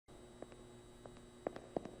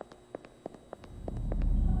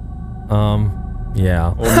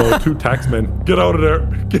Yeah. Oh no, 2 taxmen. Get out of there.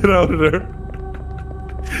 Get out of there.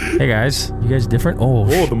 Hey guys, you guys different? Oh,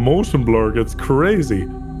 the motion blur gets crazy.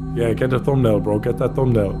 Yeah, get the thumbnail, bro. Get that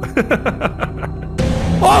thumbnail.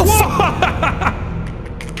 oh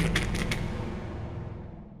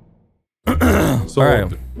So, all right.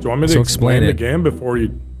 do you want me to explain the game before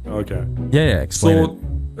you... Okay. Yeah, explain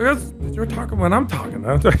it. You're talking when I'm talking.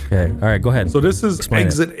 Okay, all right, go ahead. So this is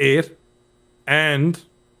exit 8, and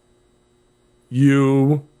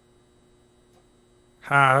you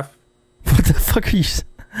have... What the fuck are you...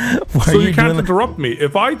 So you can't interrupt me.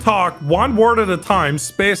 If I talk one word at a time,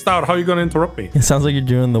 spaced out, how are you going to interrupt me? It sounds like you're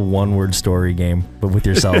doing the one-word story game, but with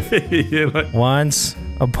yourself. Yeah, like... Once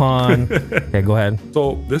upon... Okay, go ahead.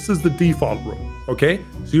 So this is the default room, okay?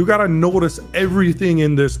 So you got to notice everything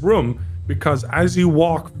in this room, because as you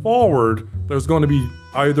walk forward, there's going to be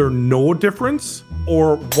either no difference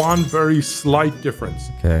or one very slight difference.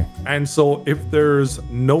 Okay. And so if there's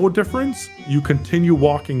no difference, you continue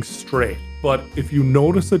walking straight. But if you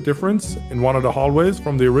notice a difference in one of the hallways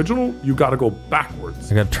from the original, you got to go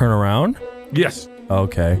backwards. I got to turn around? Yes.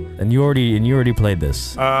 Okay. And you already played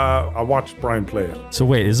this? I watched Brian play it. So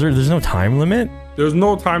wait, there's no time limit? There's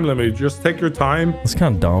no time limit. Just take your time. That's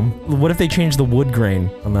kind of dumb. What if they change the wood grain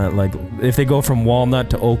on that? Like, if they go from walnut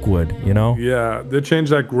to oak wood, you know? Yeah, they change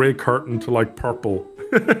that gray curtain to like purple.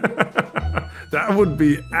 That would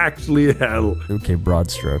be actually hell. Okay, broad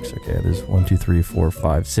strokes. Okay, there's 1, 2, 3, 4,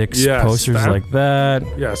 5, 6 posters like that.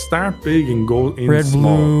 Yeah, start big and go in red,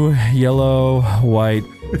 small. blue, yellow, white,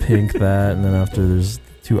 pink, that. And then after there's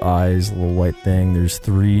 2 eyes, a little white thing. There's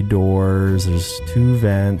 3 doors. There's 2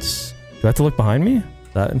 vents. Do I have to look behind me?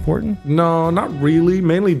 That important? No, not really.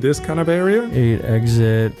 Mainly this kind of area. 8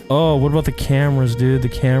 exit. Oh, what about the cameras, dude? The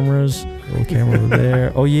cameras. Little camera over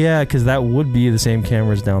there. Oh yeah, because that would be the same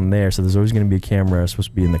cameras down there. So there's always going to be a camera supposed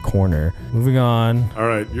to be in the corner. Moving on. All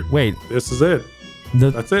right. Wait. This is it.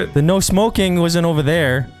 That's it. The no smoking wasn't over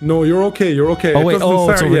there. No, you're okay. You're okay. Oh wait. It's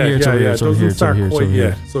over here. It's over here. It's over here. It's over here. It's over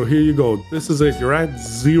here. So here you go. This is it. You're at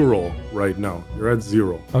 0 right now. You're at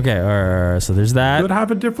 0. Okay. All right. So there's that. Could have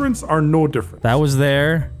a difference or no difference. That was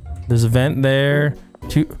there. There's a vent there.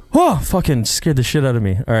 2. Oh, fucking scared the shit out of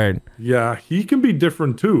me. All right. Yeah, he can be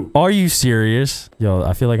different too. Are you serious? Yo,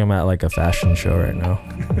 I feel like I'm at like a fashion show right now.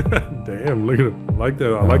 Damn, look at him. I like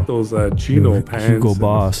that. I like those chino pants. Hugo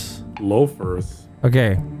Boss. Loafers.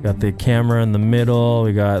 Okay, got the camera in the middle.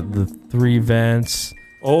 We got the 3 vents.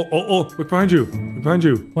 Oh, look behind you. Look behind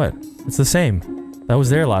you. What? It's the same. That was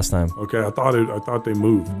there last time. Okay, I thought they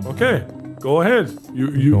moved. Okay, go ahead.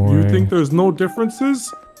 You think there's no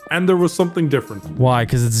differences? And there was something different. Why?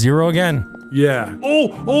 Because it's 0 again? Yeah.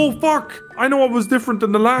 Oh, fuck. I know what was different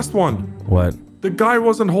than the last one. What? The guy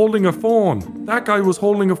wasn't holding a phone. That guy was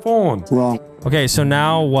holding a phone. Wrong. Okay, so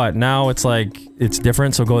now what? Now it's like, it's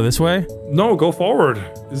different, so go this way? No, go forward.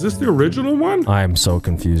 Is this the original one? I am so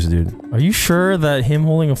confused, dude. Are you sure that him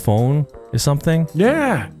holding a phone is something?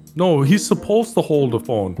 Yeah. No, he's supposed to hold a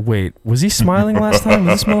phone. Wait, was he smiling last time?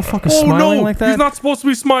 Was this motherfucker smiling like that? He's not supposed to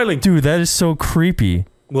be smiling. Dude, that is so creepy.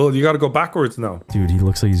 Well, you gotta go backwards now. Dude, he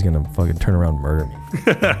looks like he's gonna fucking turn around and murder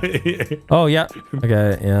me. Oh, yeah.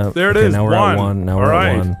 Okay, yeah. There it is. Now we're at 1. Now we're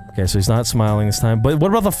at 1. Okay, so he's not smiling this time. But what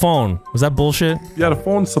about the phone? Was that bullshit? Yeah, the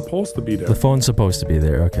phone's supposed to be there. The phone's supposed to be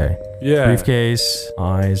there. Okay. Yeah. Briefcase.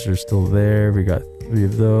 Eyes are still there. We got 3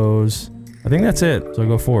 of those. I think that's it. So I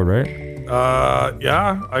go forward, right?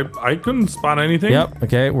 Yeah. I couldn't spot anything. Yep.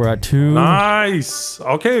 Okay, we're at 2. Nice.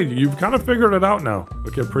 Okay, you've kind of figured it out now.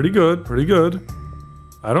 Okay, pretty good. Pretty good.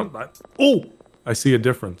 Oh! I see a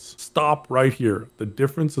difference. Stop right here. The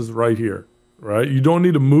difference is right here. Right? You don't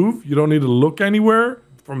need to move. You don't need to look anywhere.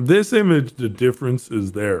 From this image, the difference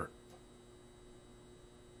is there.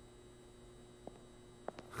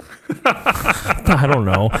 I don't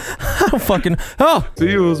know. I don't fucking... Oh!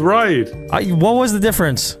 See, it was right. What was the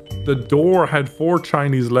difference? The door had 4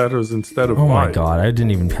 Chinese letters instead of 5. Oh my god, I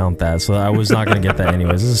didn't even count that, so I was not gonna get that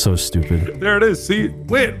anyways. This is so stupid. There it is. See?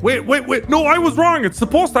 Wait. No, I was wrong. It's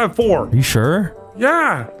supposed to have 4. Are you sure?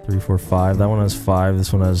 Yeah. 3, 4, 5. That one has 5.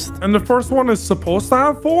 This one has... And the first one is supposed to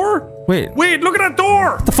have 4? Wait, look at that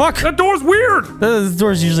door! What the fuck? That door's weird! The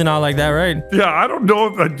door's usually not like that, right? Yeah, I don't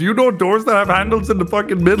know. Do you know doors that have handles in the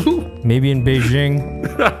fucking middle? Maybe in Beijing.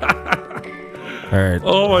 Alright.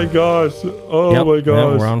 Oh my gosh. Oh my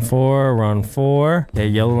gosh. Yep, we're on 4. We're on 4. Okay,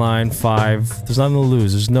 yellow line, 5. There's nothing to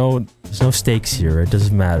lose. There's no stakes here. It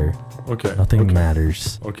doesn't matter. Okay. Nothing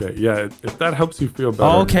matters. Okay, yeah, if that helps you feel better.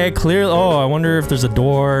 Oh, okay, clear. Oh, I wonder if there's a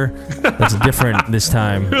door that's different this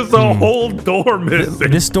time. There's a whole door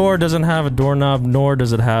missing. This door doesn't have a doorknob, nor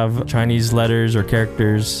does it have Chinese letters or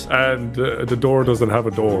characters. And the door doesn't have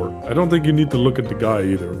a door. I don't think you need to look at the guy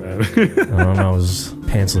either, man. I don't know, his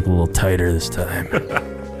pants look a little tighter this time.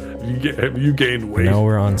 You gained weight. Now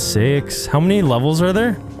we're on 6. How many levels are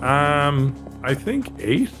there? I think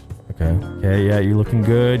 8. Okay, yeah, you're looking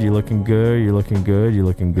good, you're looking good, you're looking good, you're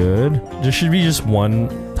looking good. There should be just one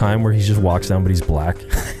time where he just walks down, but he's black.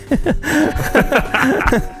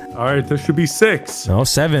 Alright, there should be 6. No,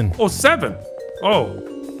 7. Oh, 7.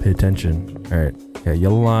 Oh. Pay attention. Alright. Okay,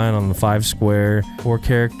 yellow line on the 5 square. 4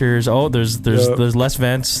 characters. Oh, there's less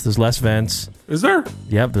vents. There's less vents. Is there?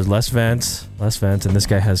 Yep, there's less vents. Less vents, and this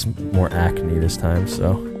guy has more acne this time,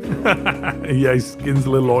 so. Yeah, his skin's a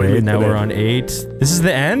little oily. Okay, now we're on 8. This is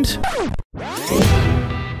the end?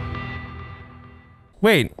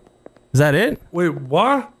 Wait, is that it? Wait,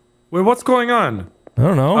 what? Wait, what's going on? I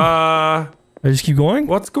don't know. I just keep going?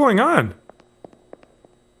 What's going on?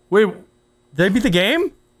 Wait. Did I beat the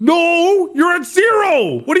game? No! You're at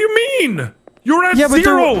 0! What do you mean? You're at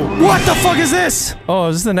 0! What the fuck is this? Oh,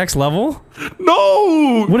 is this the next level?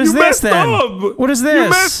 No! What is you this messed then? Up. What is this? You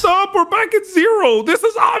messed up! We're back at 0! This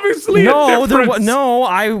is obviously a difference! No,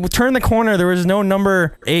 I turned the corner. There was no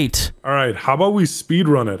number 8. Alright, how about we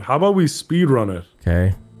speedrun it? How about we speedrun it?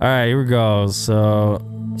 Okay. Alright, here we go. So,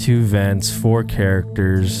 2 vents, 4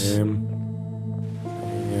 characters.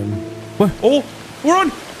 What? Oh! We're on!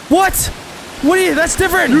 What? What are you? That's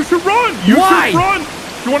different! You should run! You should run!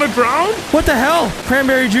 You wanna drown? What the hell?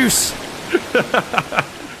 Cranberry juice.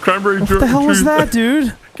 Cranberry juice. What the hell was that,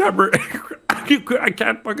 dude? Cranberry. I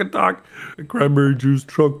can't fucking talk. The cranberry juice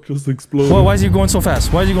truck just exploded. Whoa, why is he going so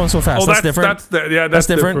fast? Why is he going so fast? Oh, that's different. That's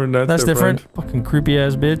different. That's different. Fucking creepy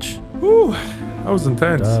ass bitch. Whew. That was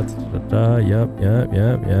intense. Yep.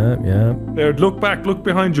 There, look back. Look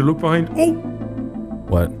behind you. Look behind. Oh!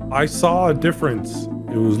 What? I saw a difference.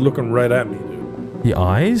 It was looking right at me, dude. The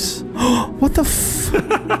eyes? What the f-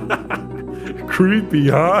 Creepy,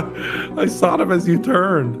 huh? I saw them as you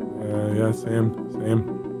turned. Yeah, same.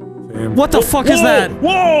 What the fuck is that?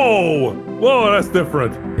 Whoa! Whoa, that's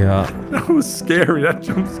different. Yeah. That was scary. That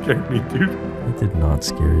jump scared me, dude. It did not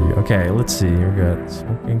scare you. Okay, let's see. We got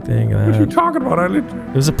smoking thing. What are you talking about?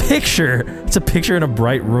 There's a picture. It's a picture in a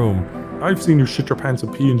bright room. I've seen you shit your pants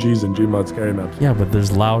with PNGs and Gmod scary maps. Yeah, but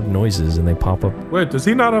there's loud noises and they pop up. Wait, does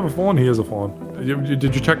he not have a phone? He has a phone.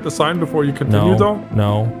 Did you check the sign before you continued though?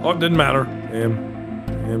 No. Oh, it didn't matter. Same.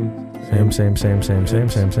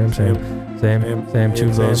 2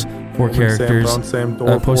 of those. 4 characters.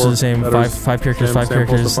 Posted the same. Five characters.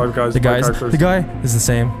 The guy is the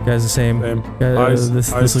same. Guy's the same.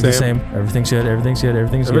 This looks the same. Everything's good. Everything's good.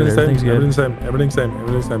 Everything's same.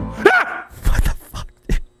 What the fuck?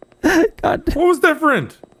 God. What was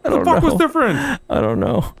different? What the fuck was different? I don't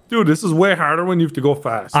know. Dude, this is way harder when you have to go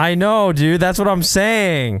fast. I know, dude. That's what I'm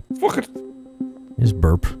saying. Fuck it. Just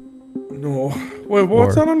burp. No. Wait,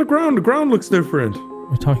 what's that on the ground? The ground looks different. What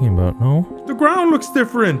are you talking about? No? The ground looks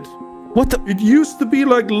different. What the? It used to be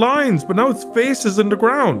like lines, but now it's faces in the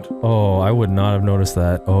ground. Oh, I would not have noticed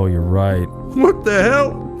that. Oh, you're right. What the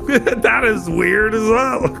hell? That is weird as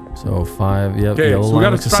well. So 5, yep. Okay, yellow so we got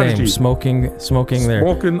a looks the same. Smoking there.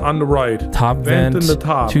 Smoking on the right. Top vent in the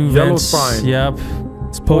top. 2 Yellow vents. sign. Yep.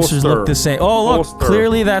 Posters look the same. Oh, look. Poster.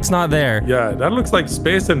 Clearly that's not there. Yeah, that looks like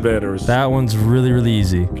Space Invaders. That one's really, really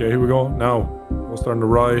easy. Okay, here we go. Now, poster on the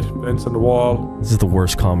right. Vents on the wall. This is the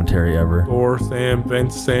worst commentary ever. Door, same.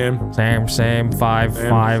 Vents, same. Same.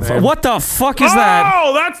 5. What the fuck is that?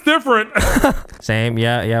 Oh, that's different. Same,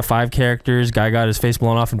 yeah. 5 characters. Guy got his face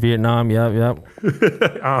blown off in Vietnam. Yep.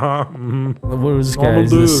 What was this guy?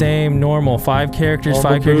 It's the same normal. 5 characters.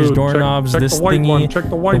 5 characters. Doorknobs. Check this the white thingy. One. Check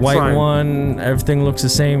the white sign. One. Everything looks the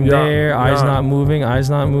same there. Eyes not moving. Eyes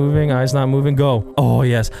not moving. Go. Oh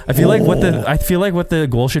yes. I feel like what the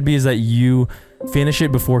goal should be is that you finish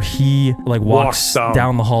it before he like walks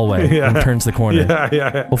down the hallway and turns the corner.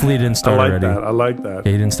 Yeah. Hopefully he didn't start already. I like that.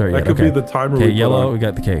 Okay, he didn't start yet. That could be the timer. Okay, yellow. We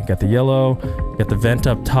got the yellow. We got the vent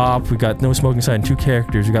up top. We got no smoking sign. 2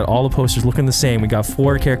 characters. We got all the posters looking the same. We got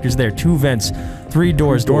 4 characters there. 2 vents. 3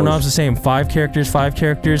 doors. Doorknobs the same. 5 characters.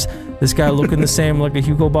 This guy looking the same, like a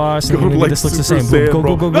Hugo Boss. And like this looks the same. Go.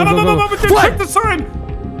 No, but check the sign.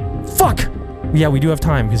 Fuck. Yeah, we do have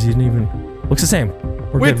time because he didn't even. Looks the same.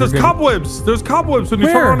 Wait, there's cobwebs. There's cobwebs when you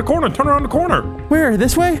turn around the corner. Turn around the corner. Where?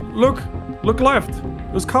 This way? Look left.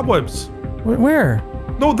 There's cobwebs. Where?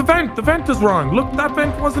 No, the vent is wrong. Look, that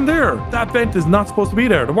vent wasn't there. That vent is not supposed to be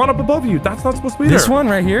there. The one up above you, that's not supposed to be there. This one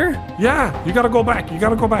right here? Yeah, you gotta go back. You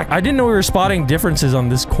gotta go back. I didn't know we were spotting differences on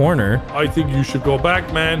this corner. I think you should go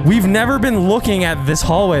back, man. We've never been looking at this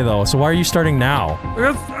hallway though, so why are you starting now?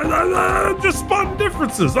 I'm just spotting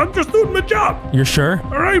differences. I'm just doing my job. You're sure?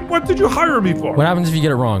 All right, what did you hire me for? What happens if you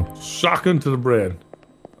get it wrong? Shotgun to the brain.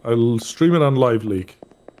 I'll stream it on Live Leak.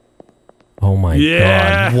 Oh my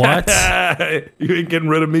god, what? You ain't getting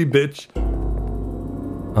rid of me, bitch.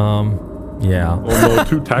 Yeah. Oh no,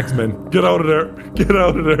 2 taxmen. Get out of there. Get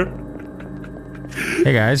out of there.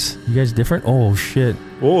 Hey guys, you guys different? Oh shit.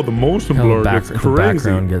 Oh, the motion blur gets crazy.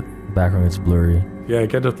 The background gets blurry. Yeah,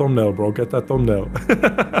 get the thumbnail, bro. Get that thumbnail.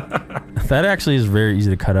 That actually is very easy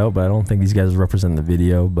to cut out, but I don't think these guys represent the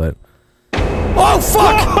video, but... Oh,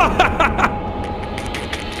 fuck!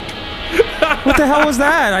 What the hell was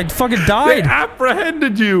that? I fucking died. They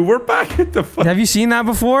apprehended you. We're back at the Have you seen that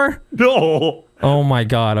before? No. Oh my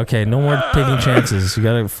god. Okay, no more taking chances. We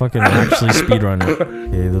gotta fucking actually speedrun it.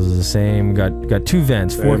 Okay, those are the same. Got 2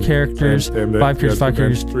 vents, 4 characters, 5 characters, 5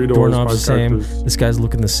 characters. 3 doors, doorknobs the same. This guy's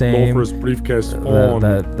looking the same. Loafers, briefcase, phone.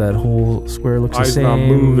 That whole square looks the Eyes same. not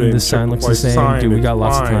moving. This sign looks the same. Sign, Dude, we got it's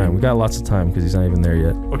lots of fine. time. We got lots of time because he's not even there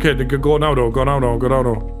yet. Okay, go now though. Go now though. Go now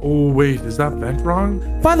though. Oh wait, is that vent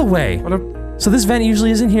wrong? By the way, so this vent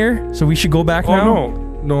usually isn't here, so we should go back now?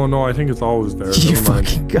 Oh no, I think it's always there. You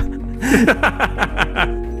fucking god.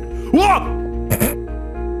 What?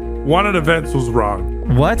 One of the vents was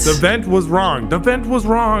wrong. What? The vent was wrong. The vent was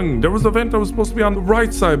wrong. There was a vent that was supposed to be on the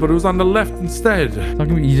right side, but it was on the left instead.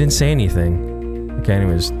 You didn't say anything. Okay,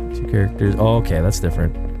 anyways, 2 characters. Oh, okay, that's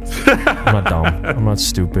different. I'm not dumb. I'm not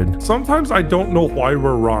stupid. Sometimes I don't know why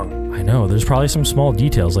we're wrong. I know, there's probably some small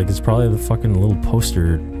details, like it's probably the fucking little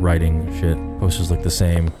poster writing shit. Posters look the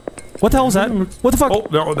same. What the hell is that? What the fuck? Oh,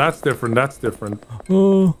 no, that's different. That's different.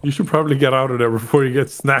 You should probably get out of there before you get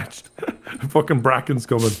snatched. Fucking Bracken's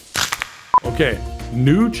coming. Okay,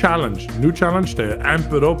 new challenge. New challenge to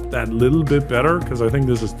amp it up that little bit better, because I think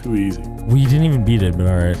this is too easy. We didn't even beat it, but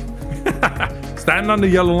alright. Stand on the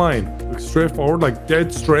yellow line. Look straight forward, like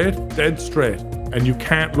dead straight, and you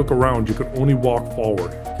can't look around. You can only walk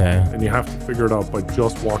forward. Okay. And you have to figure it out by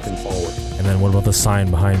just walking forward. And then what about the sign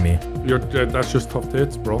behind me? That's just tough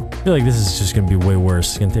tits, bro. I feel like this is just gonna be way worse.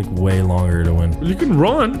 It's gonna take way longer to win. Well, you can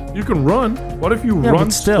run. You can run. What if you run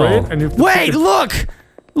straight and you have to Wait, look!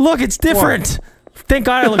 Look, it's different! What? Thank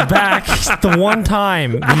God I looked back the one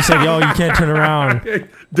time you said, yo, you can't turn around.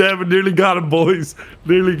 Damn it, nearly got him, boys.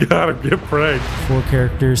 Nearly got him. Get pranked. 4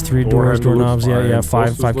 characters, 3 doors, doorknobs. Yeah,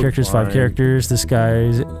 5 characters, 5 characters. This guy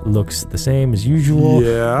looks the same as usual.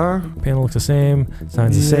 Yeah. Panel looks the same.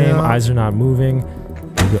 Sign's the same. Eyes are not moving.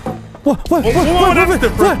 What?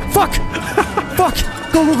 Fuck! Fuck!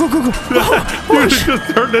 Go! Dude, it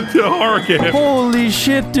just turned into a horror game. Holy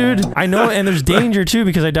shit, dude! I know, and there's danger too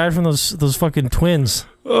because I died from those fucking twins.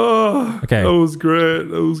 Okay. That was great.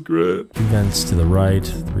 That was great. 2 vents to the right,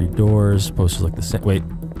 3 doors. Posters look the same. Wait.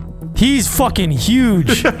 He's fucking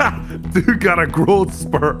huge! Dude got a growth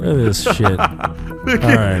spurt. Look at this shit.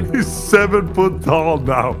 Alright. He's 7 foot tall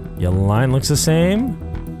now. Yellow line looks the same.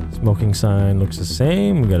 Smoking sign looks the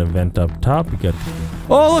same. We got a vent up top. We got...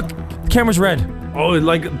 Oh, look! The camera's red. Oh,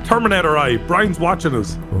 like Terminator eye. Brian's watching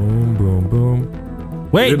us. Boom, boom, boom.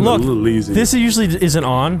 Wait, look. This usually isn't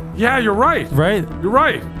on. Yeah, you're right. Right? You're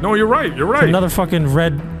right. No, you're right. You're right. Another fucking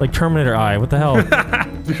red, like, Terminator eye. What the hell?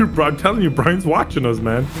 Dude, I'm telling you, Brian's watching us,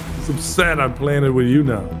 man. He's upset I'm playing it with you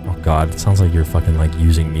now. Oh, God. It sounds like you're fucking, like,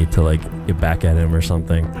 using me to, like, get back at him or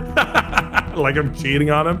something. Like I'm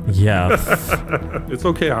cheating on him? Yeah. It's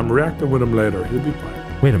okay. I'm reacting with him later. He'll be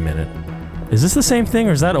fine. Wait a minute. Is this the same thing,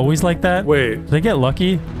 or is that always like that? Wait. Did I get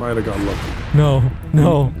lucky? Might have got lucky. No.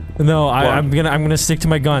 I'm gonna stick to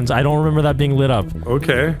my guns. I don't remember that being lit up.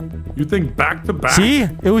 Okay. You think back to back? See?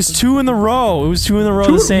 It was 2 in a row. It was 2 in a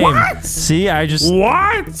row the same. What? See? I just...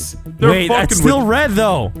 What? Wait, that's still red,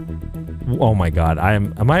 though. Oh my god,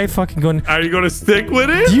 am I fucking going... Are you gonna stick with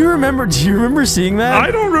it? Do you remember seeing that? I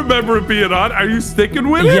don't remember it being on. Are you sticking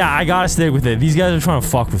with it? Yeah, I gotta stick with it. These guys are trying to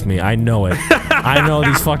fuck with me. I know it. I know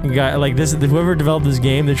these fucking guys, like this, whoever developed this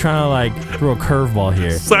game, they're trying to like throw a curveball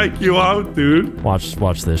here. Psych you out, dude. Watch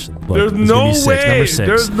this. Look, there's no way. Number 6.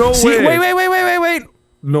 There's no See, way. Wait.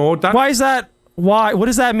 No, that... Why is that? Why? What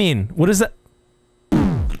does that mean? What is that?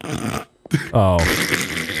 Oh.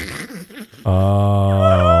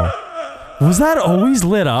 Was that always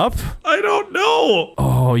lit up? I don't know.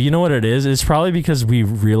 Oh, you know what it is? It's probably because we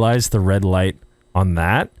realized the red light on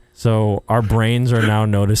that. So our brains are now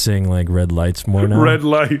noticing like red lights more now. Red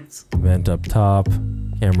lights. Vent up top,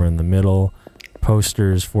 camera in the middle.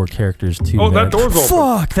 posters, 4 characters, 2 Oh, that vents. door's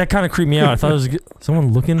open. Fuck! That kind of creeped me out. I thought it was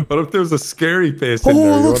someone looking. What if there's a scary face in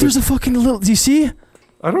there? Oh, look, there's a fucking little... Do you see?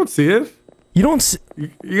 I don't see it. You don't see...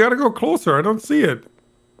 You gotta go closer. I don't see it.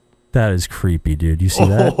 That is creepy, dude. You see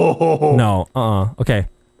that? Oh. No. Okay.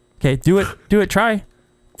 Okay, do it. Do it. Try.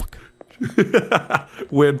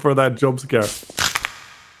 Wait for that jump scare.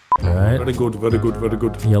 Alright. Very good, very good, very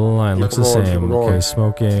good. Yellow line looks the same. Okay,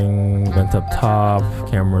 smoking, vent up top,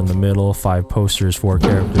 camera in the middle, 5 posters, 4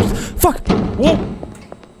 characters. Fuck! Whoa!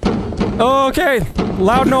 Okay,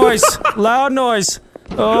 loud noise, loud noise.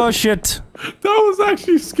 Oh shit. That was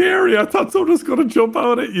actually scary. I thought someone was gonna jump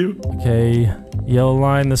out at you. Okay, yellow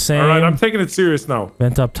line the same. Alright, I'm taking it serious now.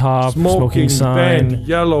 Vent up top, smoking sign. Vent,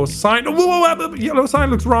 yellow sign. Whoa, whoa, whoa, yellow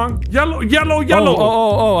sign looks wrong. Yellow.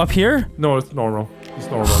 Oh, up here? No, it's normal. It's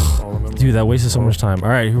normal. Dude, that wasted so much time.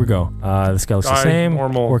 Alright, here we go. This guy looks the same.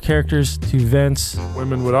 Normal. 4 characters, 2 vents.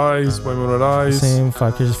 Women with eyes, women with eyes. Same, 5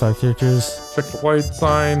 characters, 5 characers. Check the white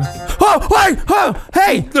sign. Oh, wait! Oh,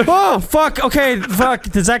 hey! Oh, fuck! Okay, fuck.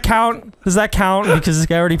 Does that count? Does that count? Because this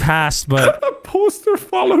guy already passed, but... A poster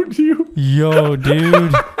followed you. Yo,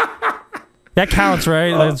 dude. That counts,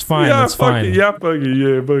 right? That's fine, Yeah, that's fine. It. Yeah, buggy,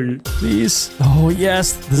 yeah, buggy. Please. Oh,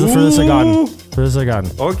 yes. This is the furthest I gotten. Furthest I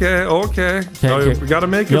gotten. Okay. No, we gotta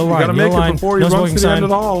make it. Yellow We gotta line, make yellow it before he line. No runs to the smoking end of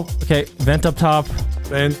the hall. Okay, vent up top.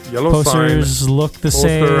 Then yellow Posters sign. look the Poster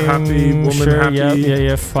same. happy, woman sure, happy,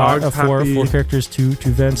 yeah. 4 characters, 2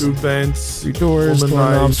 vents. 2 vents. 3 doors, woman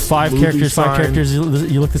doorknobs, eyes, 5 movie characters, 5 sign. characters. You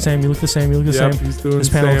look the same, you look the same, you look the Yep, same. he's doing This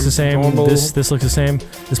panel looks the same. normal. This looks the same.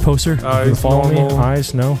 This poster. Eyes, Follow me. normal.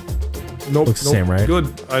 Eyes, no. Nope, Looks the same, right? Good.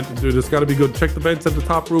 Dude, it's gotta be good. Check the vents at the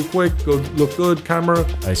top real quick. Good, look good. Camera.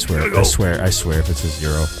 I swear if it's a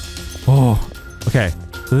 0. Oh, okay.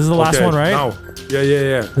 So this is the last one, right? Now.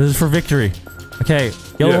 Yeah. This is for victory. Okay,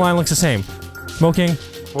 yellow line looks the same. Smoking.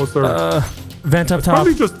 Poster. Vent up top.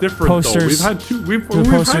 Probably just different posters. though. We've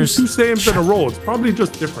had 2 sames in a row. It's probably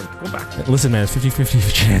just different. Go back. Listen, man,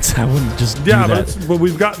 50-50 chance. I wouldn't just do Yeah, that. but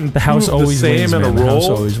we've gotten The house always the same wins, in man. a The row. house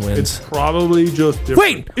always wins. It's probably just different.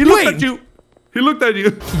 Wait, He looked at you. He looked at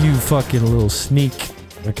you. You fucking little sneak.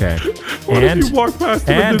 Okay. What if you walked past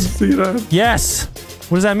him and didn't see that? Yes.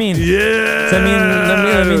 What does that mean? Yeah. Does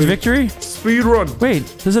that mean victory? Speed run. Wait,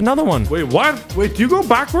 there's another one. Wait, what? Wait, do you go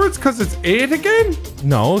backwards because it's 8 again?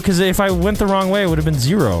 No, because if I went the wrong way, it would have been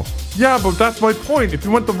 0. Yeah, but that's my point. If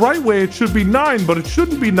you went the right way, it should be 9, but it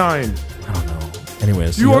shouldn't be 9. I don't know.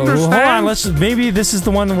 Anyways, You understand? Hold on, maybe this is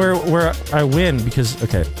the one where I win because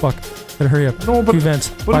okay, fuck. Better hurry up. No, but 2 vents,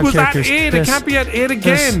 But 5 it was characters. at 8. It can't be at 8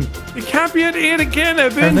 again. It can't be at 8 again,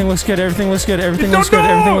 Evan. Everything looks good. Everything looks good. Everything No, looks good. no!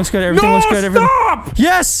 Everything looks good. Everything No, looks good. Everything. Stop!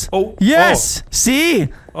 Yes. Oh. Yes. See?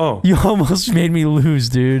 Oh. You almost made me lose,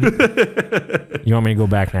 dude. You want me to go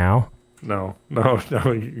back now? No.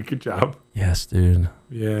 Good job. Yes, dude.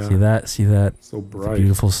 Yeah. See that? See that? So bright.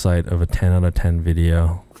 Beautiful sight of a 10 out of 10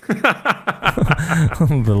 video.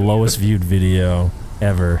 The lowest viewed video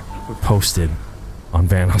ever posted on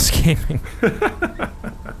VanossGaming.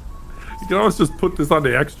 You can always just put this on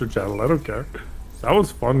the extra channel. I don't care. That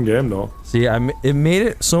was a fun game though. See, it made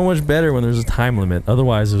it so much better when there's a time limit.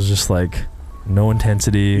 Otherwise, it was just like no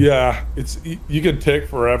intensity. Yeah, you could take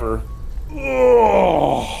forever.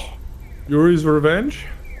 Oh, Yuri's Revenge.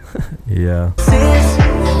 Yeah.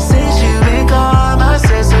 Since you been gone, my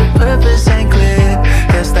sense of purpose ain't clear.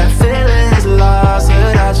 Guess that feeling is lost.